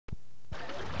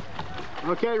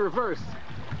Okay, reverse.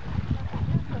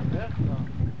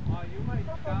 You might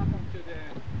come to the...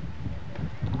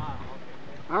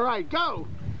 Okay. All right, go.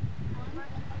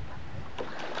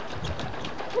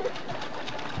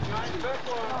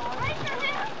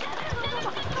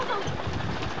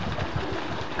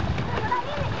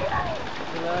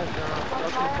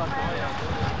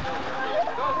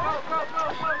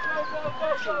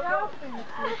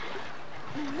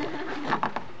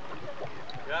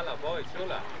 יאללה, בואי,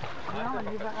 שולה. לא,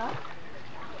 אני באה.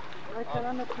 לא יצא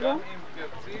לנו גם כלום. אם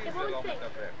תרצי, זה לא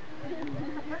מדבר.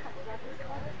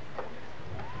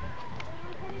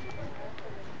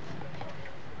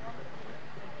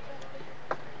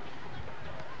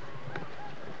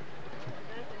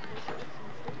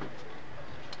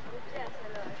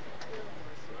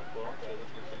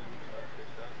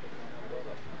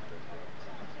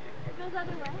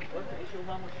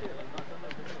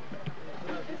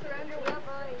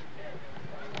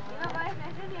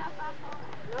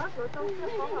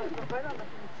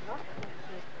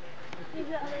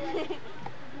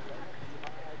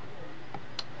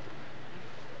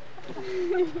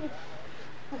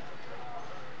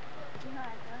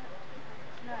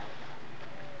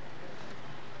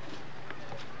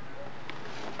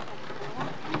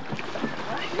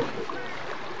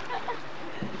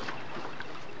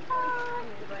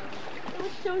 It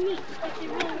was so neat. Like, you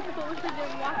really look cool to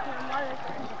them walking in water.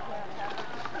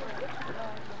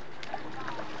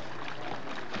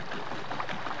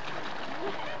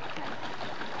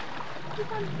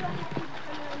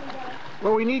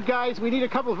 Well, we need, guys, we need a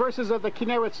couple verses of the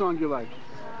Kinneret song you like.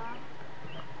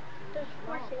 There's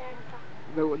four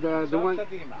Kinneret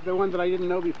The one that I didn't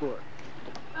know before.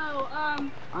 Oh,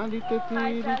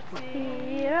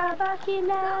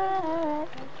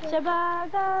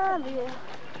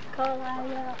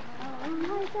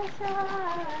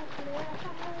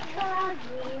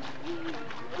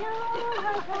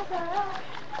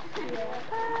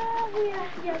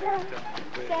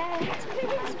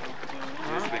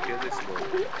 יש בגדסבורג,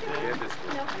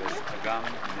 יש אגם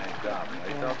נהדר,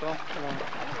 ראית אותו?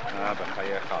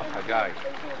 בחייך, חגי.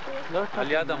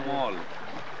 על יד המול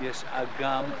יש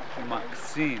אגם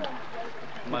מקסים,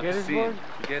 מקסים.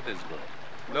 גדסבורג.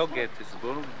 לא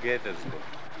גטסבורג, גדסבורג.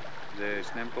 זה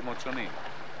שני מקומות שונים.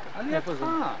 על ידך.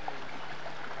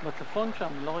 בצפון שם,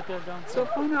 לא ראיתי אגם.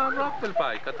 צפון רוקוול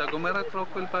פייק, אתה גומר את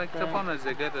רוקוול פייק צפון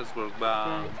הזה, גדסבורג,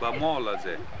 במול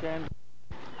הזה. כן.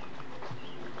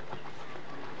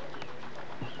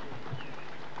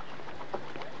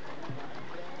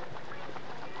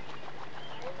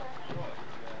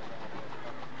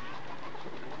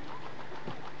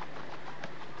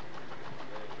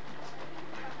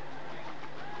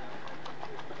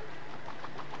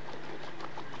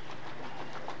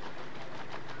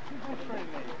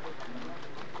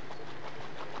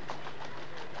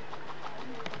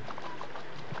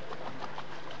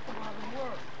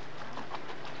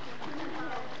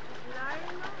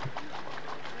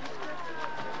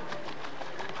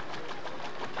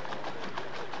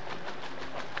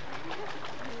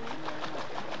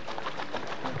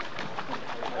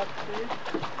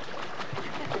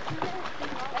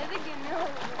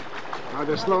 Oh,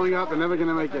 they're slowing up. They're never going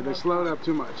to make it. They slowed up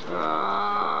too much.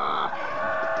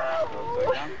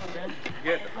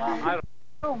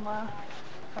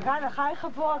 חגי, לך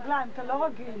יחבו רגליים, אתה לא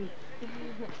רגיל.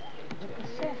 זה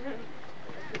קשה.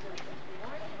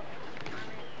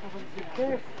 אבל זה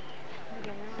כיף.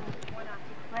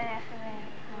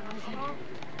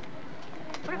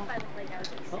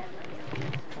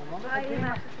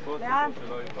 לאן?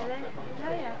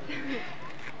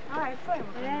 איפה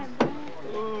הם?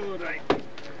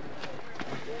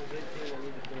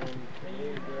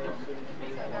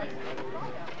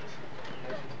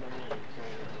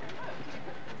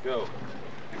 Go.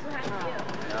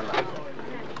 יאללה.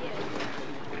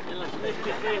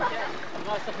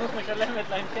 מה הסוכנות משלמת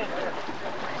להם כן?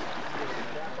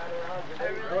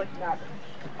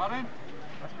 Pardon?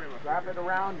 Wrap it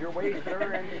around your waist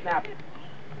there and snap it.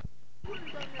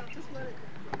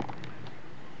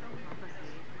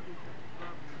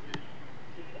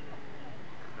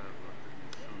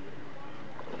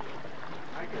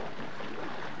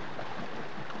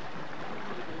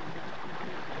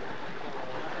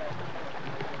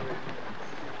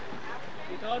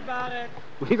 להתראות בארץ.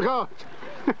 להתראות.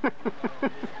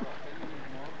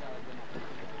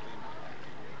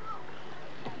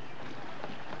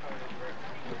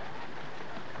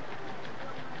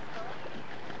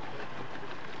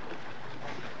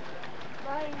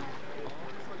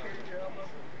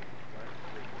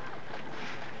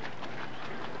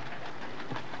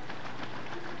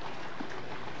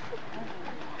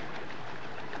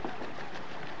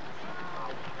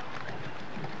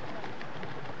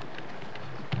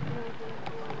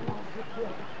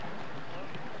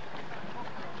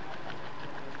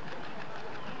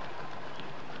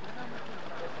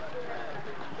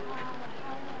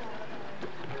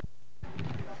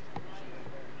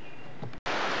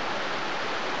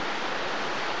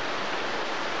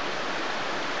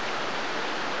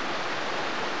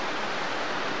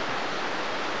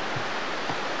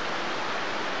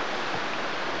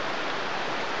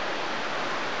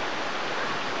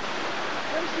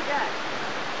 you got?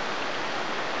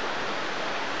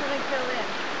 Something fill in.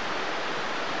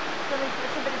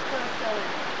 Somebody's clothes fill in.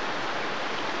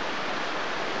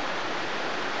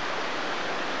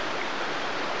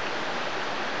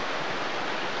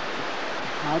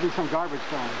 I'll do some garbage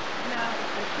filling. No,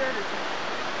 the shirt is not.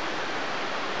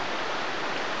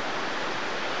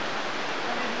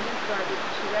 Well, maybe this garbage.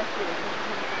 She rescued it. She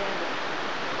couldn't stand it.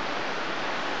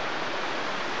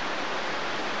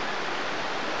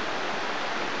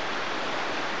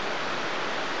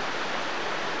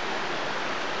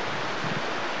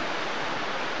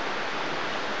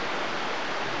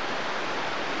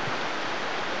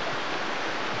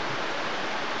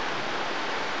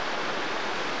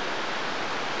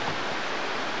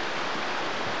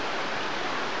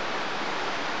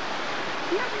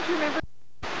 Do you happen to remember?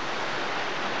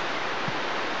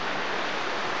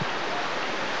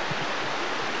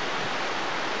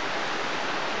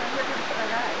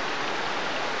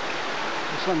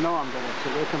 This one, no, I'm gonna. So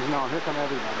here comes no. Here come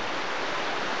everybody.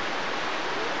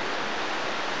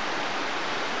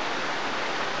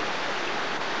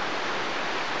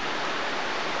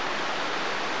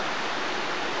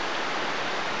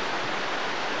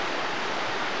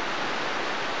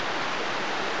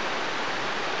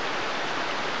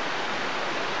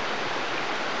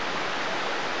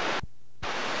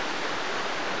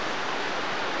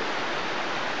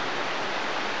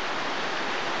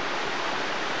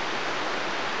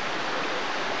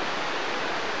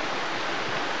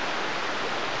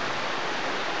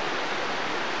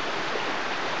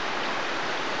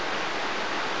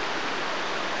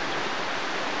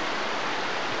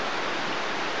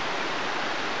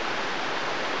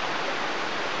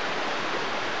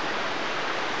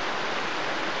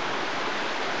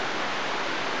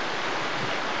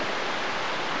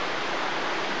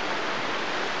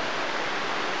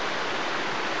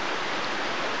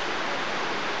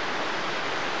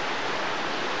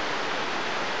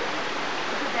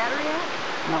 Battery out?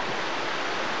 No. Are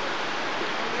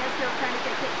you guys still trying to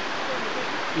get pictures?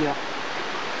 Yeah. You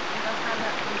don't have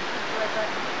that right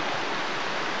button?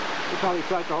 You probably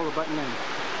tried to hold the button in.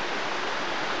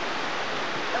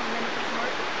 Oh, and then it doesn't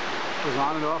work? It was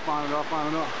on and off, on and off, on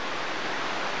and off.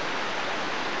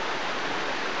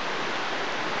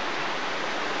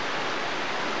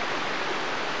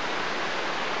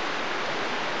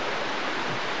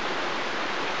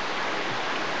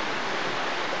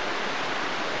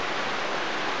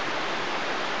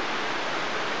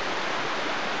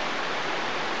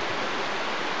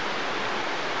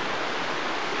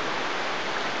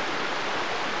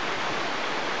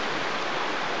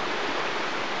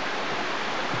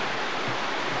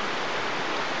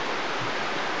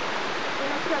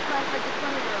 Like a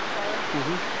 20-year-old, right?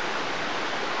 Mm-hmm.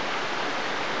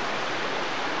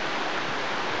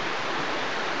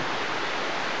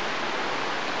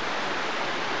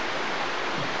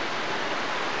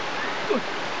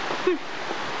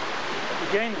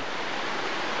 Again.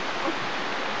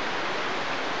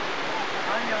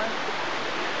 anya,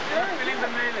 אין לך פילים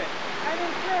במילא. I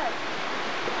didn't fit.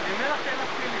 אני אומר לך שאין לך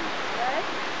פילים. Right?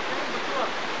 כן, בטוח.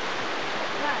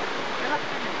 Right. אין לך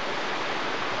פילים.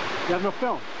 You have no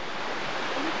film.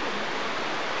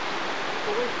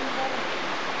 You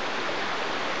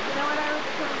know what I was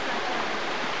doing sometimes?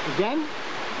 Again?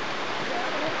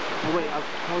 Oh, wait,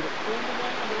 hold it.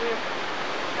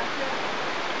 That's it.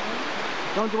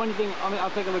 Don't do anything.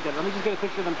 I'll take a look at it. Let me just get a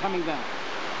picture of them coming down.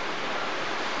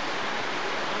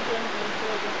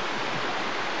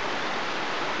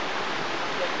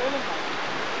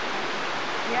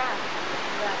 Yeah.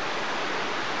 Yeah.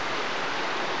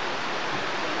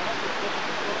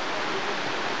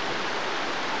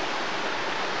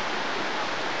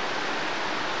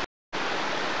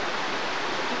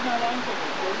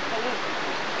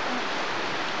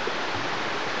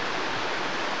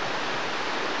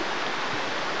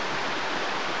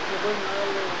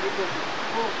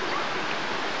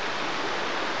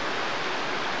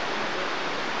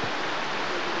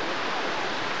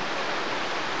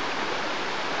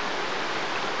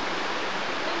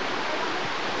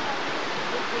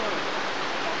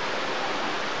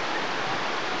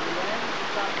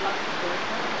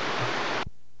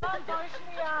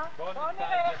 בוא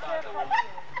נראה איך זה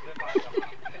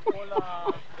יכול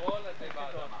להיות. כל הזה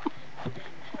באדמה.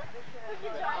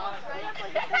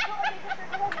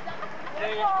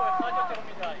 יש פה אחד יותר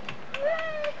מדי.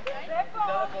 זה פה.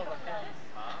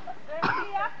 זה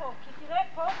תהיה פה, כי תראה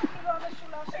פה זה כאילו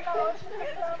המשולש של הראש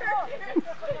שצריך לעבוד. זה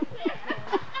צריך להיות.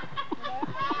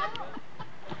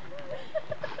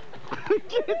 We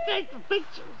can't take the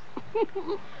pictures.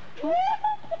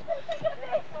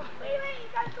 Wait, you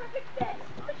gotta perfect this.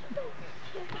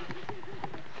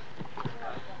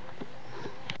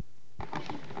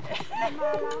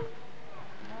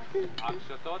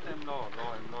 הקשתות הם לא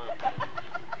יכולים.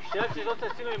 שתי הקשתות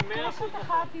שעשינו עם 100%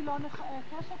 אחת היא לא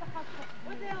קשת אחת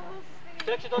חשבו.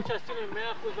 שתי הקשתות שעשינו עם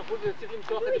 100% אחוז וצריך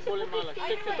למשוך את זה פה למעלה.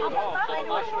 שתי הקשתות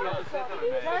משהו לא בסדר.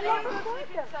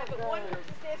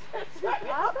 מה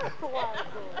זה התורה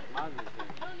הזאת? מה זה זה?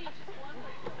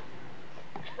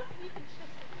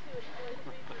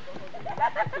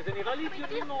 זה נראה לי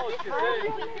הגיוני מאוד שזה...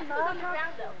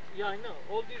 Yeah, I know.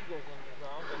 All these goes on the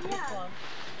ground, and this one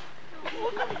is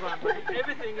also on the ground, but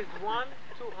everything is one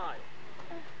too high.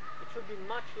 It should be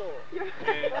much lower.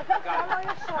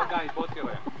 גיא, בוא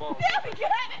תראה. בוא.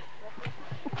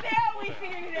 Now we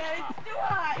figured it out. It's too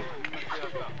high.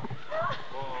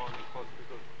 בוא נתפוס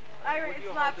פשוט. Ira,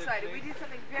 it's lopsided. We did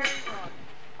something very wrong.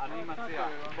 אני מציע,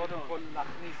 קודם כל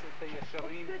להכניס את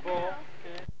הישרים פה.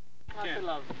 כן, כן,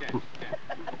 כן.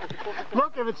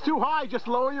 Look, if it's too high, just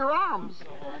lower your arms.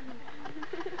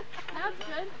 That's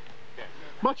good.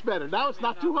 Much better. Now it's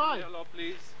not too high. Yellow,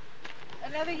 please.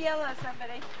 Another yellow,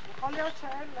 somebody. יכול להיות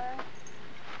שאלה.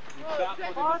 נפתח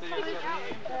עוד את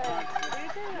הישרים.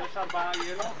 יש 4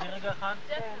 ילו. זה רגע אחד.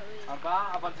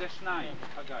 4, אבל זה 2.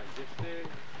 חגי, זה שתי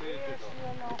יש גדול.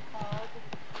 ילו אחד.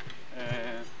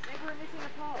 Maybe we're missing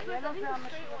a pole. ילו זה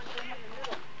המשולשים.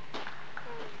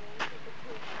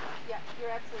 Yeah,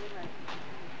 you're absolutely right.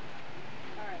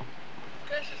 All right.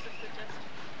 This is just a test.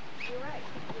 You're right.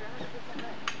 You're 100%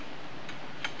 right.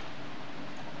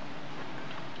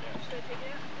 Should I take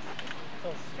it out?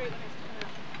 Straight, let me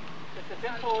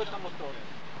תתן פה את המוטות.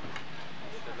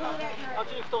 עד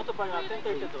שנפתור את הבעיה, תן את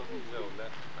היתדות. זהו,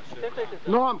 תן את היתדות.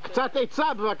 נועם, קצת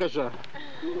עצה בבקשה.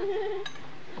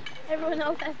 Everyone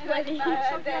else has plenty.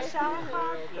 ישר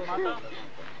אחד. למטה?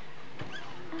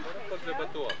 קודם כל זה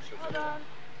בטוח שזה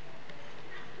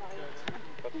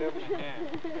פטר לי, כן.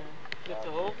 זה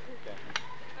צהוב? כן.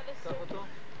 קח אותו.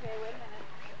 Okay, wait a minute.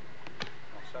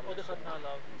 עכשיו עוד אחד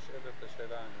מעליו. נשאלת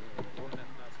השאלה, הוא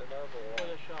נכנס אליו או... פה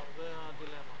ישר, זה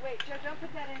הדילמה. Wait, Joe, don't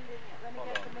put that in yet. Let me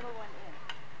get the middle one in.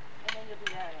 And then you'll do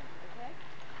that in, okay?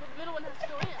 Well, the middle one has to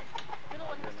go in. The middle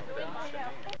one has to go in.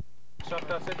 עכשיו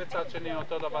תעשה בצד שני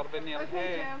אותו דבר ונראה. Okay,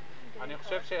 Joe. אני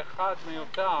חושב שאחד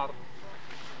מיותר.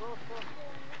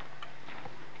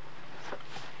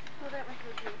 Pull that one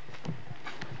through, Drew.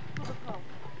 Pull the pole.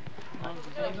 No, it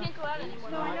can't go out anymore.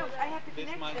 No, I know. I have to This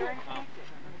connect might there and go out. connect it.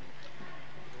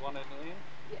 You want it in?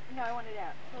 Yeah, no, I want it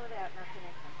out. Pull it out and I'll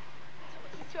connect them.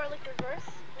 These two are like reverse.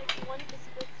 Like one is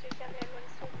goes straight down there and one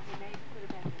is straight. Okay, now you can put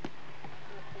it back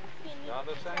in. The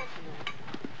other side?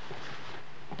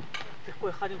 צריך פה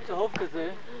אחד עם צהוב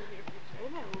כזה.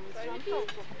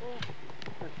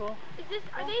 איפה? Is this,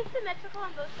 are they symmetrical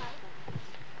on both sides?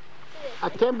 It is.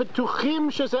 אתם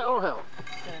בטוחים שזה אוהל?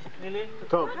 כן. נילי?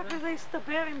 טוב. וזה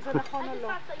יסתבר אם זה נכון I או just לא.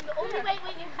 thought something. The only way,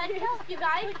 you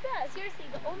guys, seriously,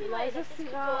 the only way that this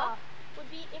could go up would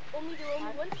be if there were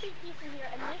only one straight piece in here,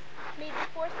 and this maybe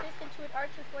forced this into an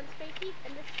arch with one straight piece,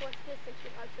 and this forced this into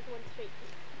an arch with one straight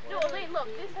piece. No, wait, look,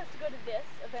 this has to go to this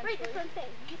eventually. Right, that's what I'm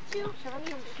saying. These two, these are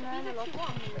too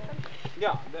long for something.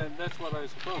 Yeah, that's what I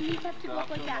suppose. And these have to go up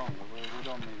like that. We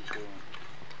don't mean to...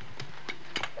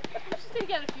 I'm just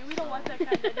gonna get a few. We don't want that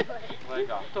kind of delay.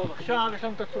 רגע. טוב, עכשיו יש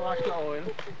לנו את הצורה של האוהל.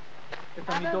 את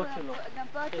המידות שלו.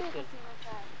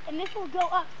 And this will go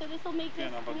up, so this will make this...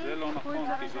 כן, אבל זה לא נכון,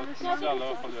 כי זאת תפיסה, לא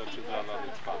יכול להיות שזה על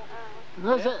הרצפה.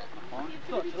 זה...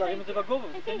 לא, צריך להרים את זה בגובה,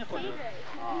 זה כן יכול להיות.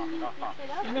 ככה.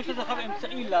 אם יש לך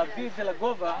אמצעי להביא את זה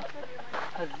לגובה,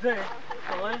 אז זה,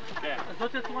 אתה רואה? אז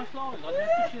זאת הצורה של האוהל. רק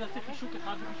בשביל לעשות חישוק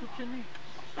אחד וחישוק שני.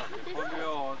 יכול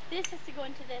להיות... This has to go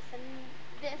into this, and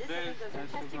this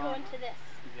has to go into this.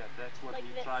 Yeah, that's what Like we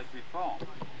this. tried before.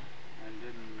 And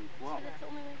didn't So work. that's the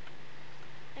only way.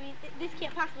 I mean, this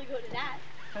can't possibly go to that.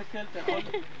 חקל, אתה יכול...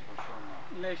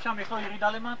 לשם יש לו ירידה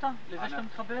למטה? לזה שאתה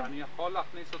מתחבר? אני יכול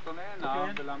להכניס אותו לעיניו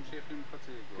כן. ולהמשיך עם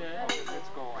חצי עיגול. כן. Let's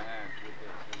go ahead with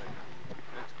this.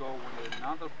 Let's go with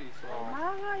another piece of... מה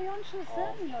הרעיון של זה?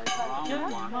 אני לא הבנתי. כן,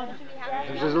 מה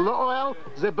זה? זה לא אוהל,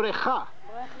 זה בריכה.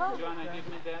 בריכה. Joanna, give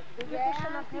me that. זה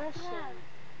של הגשם.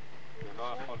 זה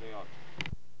לא יכול להיות.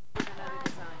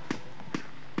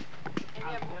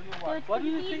 Why do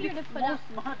you think it's more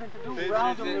smart than to do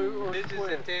round or This is a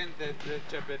square? tent that the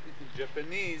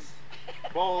Japanese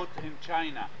bought in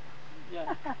China.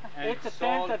 Yeah. And It's a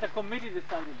sold- tent that the committee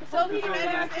decided to So put. he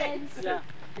United States.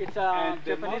 Yeah. It's a And the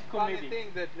Japanese most funny committee. thing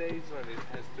that the Israelis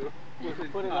has to To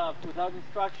put it up without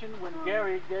instruction. When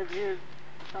Gary gave his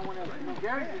to someone else,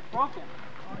 Gary is broken.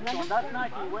 So on that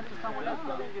night he went to someone else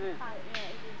to bring it in.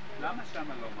 למה שם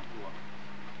לא מפוח?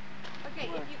 Okay,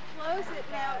 if you close it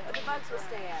now, the bugs will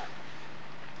stay out.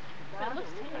 But it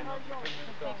looks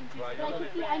Right. But I can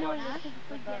see, I know it is because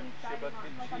it's like getting started on,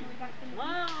 like on the way back from the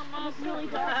and it's really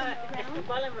dark on the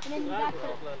ground, and then you got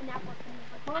an apple and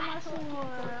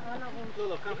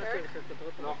לא, כאן חסר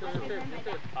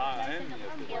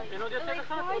אין עוד יצאת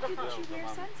אחת?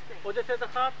 עוד יצאת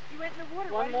אחת?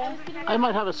 One more? I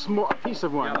might have a small piece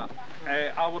of one.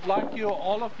 I would like you,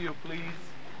 all of you, please.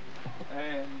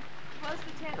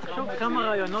 כמה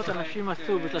רעיונות אנשים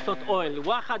עשו בשביל לעשות אוהל,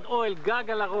 וואחד אוהל,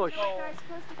 גג על הראש.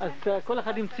 אז כל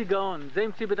אחד המציא גאון. זה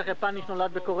המציא בטח יפני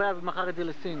שנולד בקוריאה ומכר את זה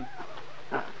לסין.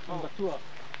 בטוח.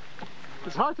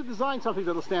 It's hard to design something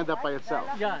that'll stand up by itself.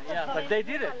 Yeah, but they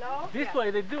did it. This way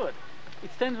they do it.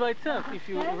 It stands by itself if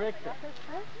you erect it.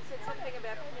 Said something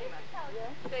about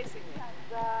facing me.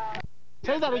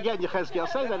 Say that again, Yechezkel.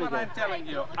 Say that That's what again. I'm telling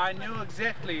you. I knew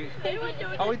exactly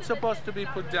how it's supposed to be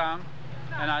put down,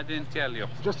 and I didn't tell you.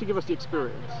 Just to give us the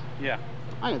experience. Yeah.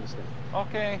 I understand.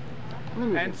 Okay.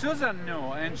 And Susan knew,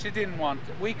 and she didn't want.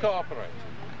 We cooperate.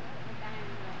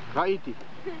 ראיתי.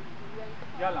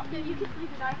 יאללה.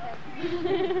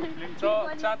 למצוא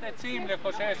קצת עצים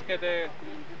לחושש כדי...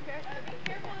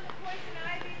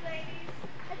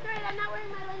 That's right, I'm not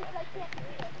wearing my lens, I can't see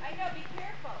it. I know, be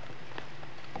careful.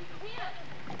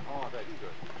 Oh, that's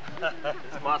good.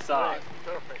 It's my side.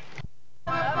 Perfect.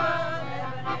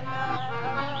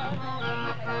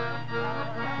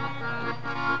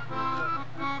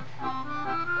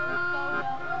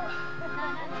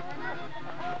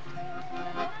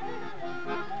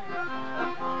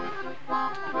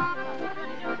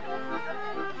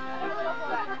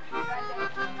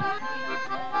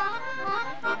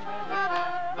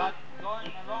 But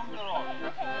going along the road.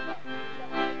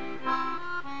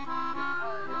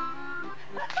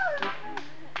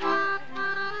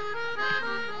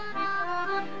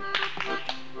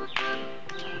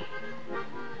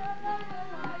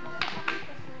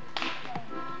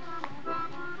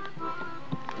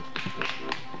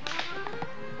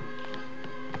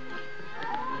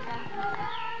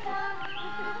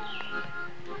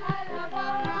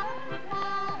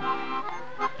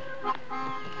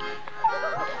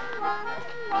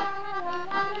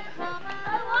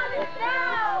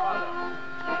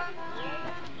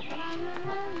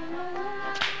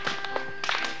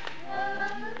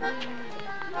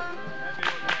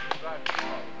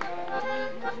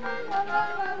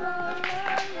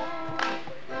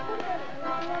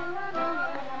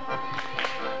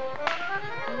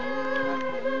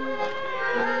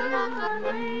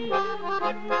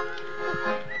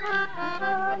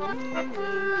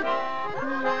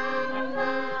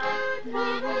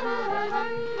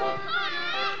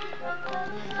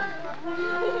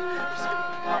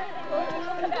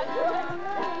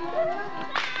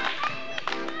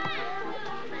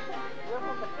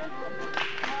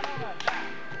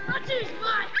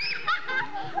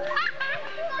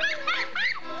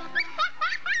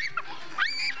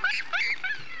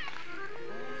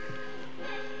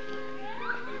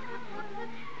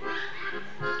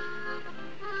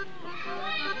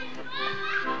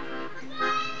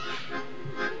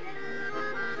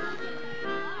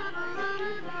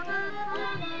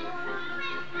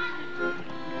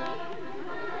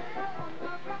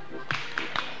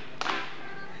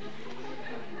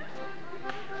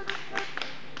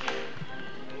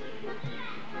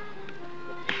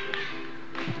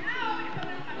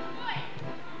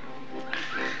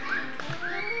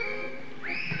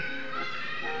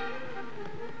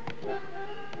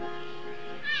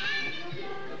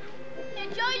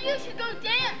 You should go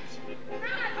dance.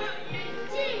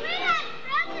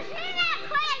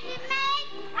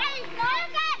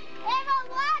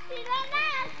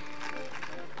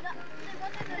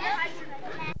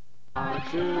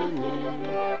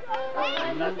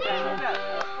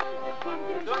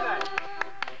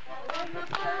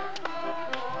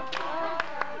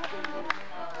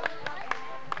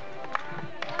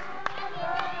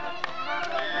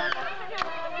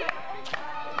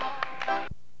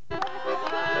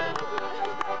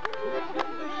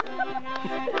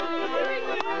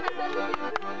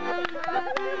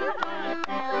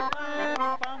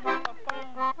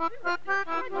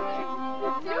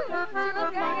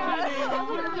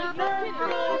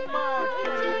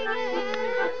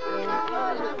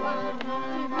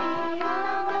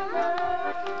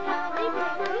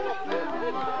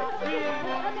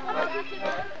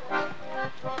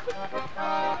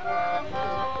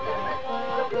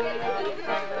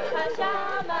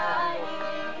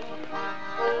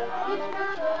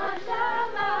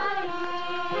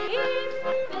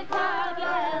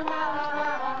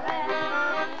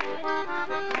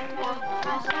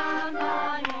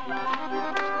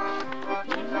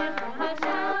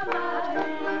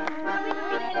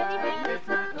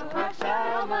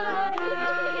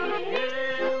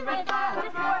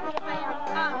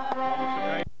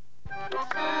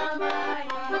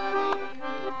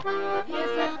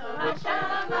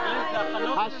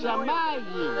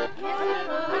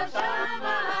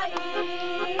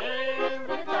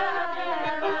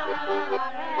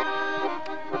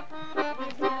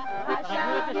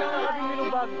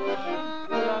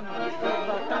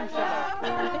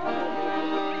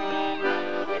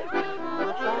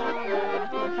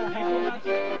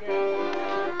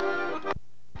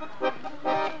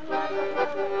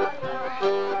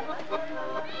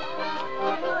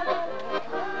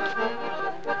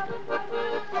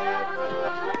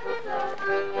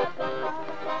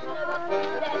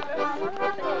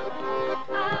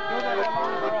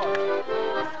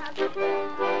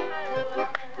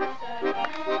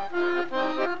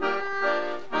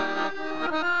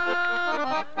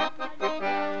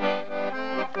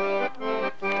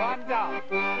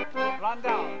 Run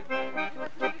down.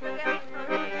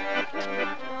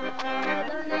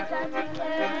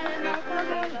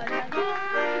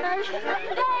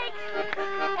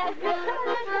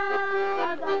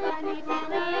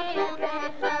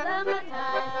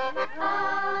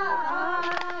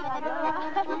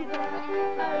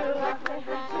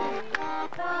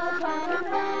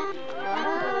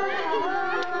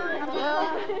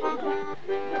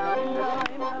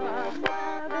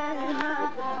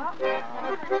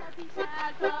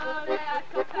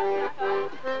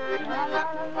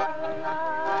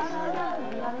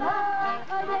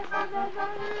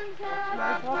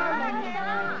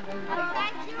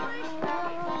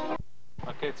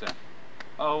 Kids,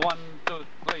 oh, 1, 2,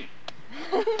 3.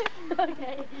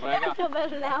 Okay, I feel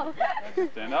better now.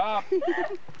 Stand up.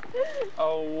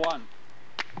 Oh, 1.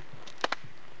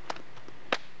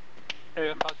 1,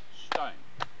 2. Stop,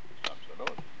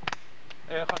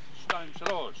 3. 1, 2,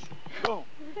 3. Go.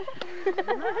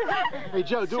 Hey,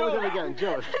 Joe, do it with him again,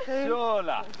 Joe.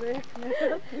 שולה.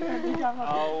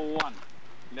 Oh, 1.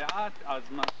 לאט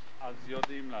אז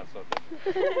יודעים לעשות את זה.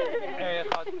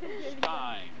 1,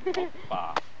 2, הופה.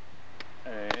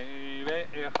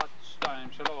 ו1, 2,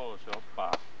 3, הופה.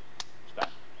 2.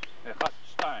 1,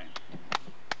 2.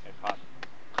 1.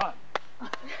 1.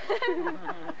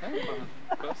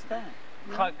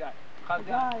 חגי.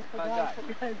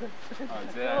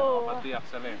 זה הפתיח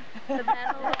שלם. The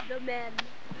battle of the men.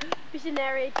 We should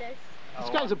narrate this. This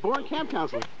guy's a born camp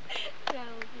counselor.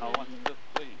 1, 2,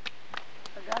 3.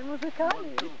 גל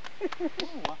מוזיקלי.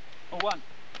 1.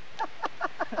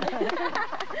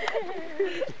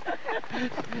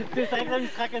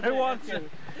 Who wants it?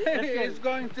 He's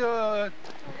going to...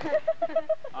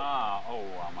 oh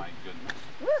my goodness.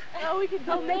 Oh, we could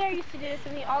go. Mayor used to do this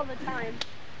with me all the time.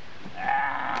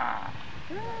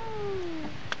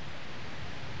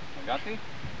 הגעתי?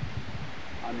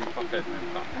 אני מפחד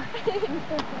ממך.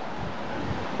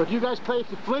 But you guys play, if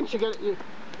you flinch,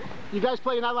 you guys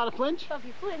play not a lot of flinch? So if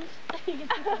you flinch, you can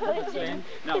keep flinching.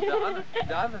 No,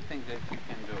 the other thing that you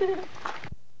can do.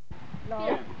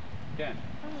 Ken,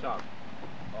 sharp.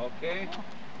 Okay?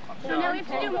 No, we have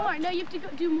to do more. No, you have to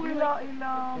do more.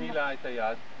 תני את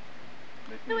היד.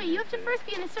 No, wait, you have to first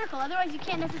be in a circle, otherwise you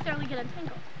can't necessarily get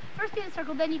untangled. First be in a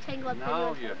circle, then you tangle up.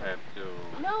 Now you have to...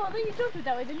 No, then you don't do it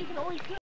that way, then you can always do it.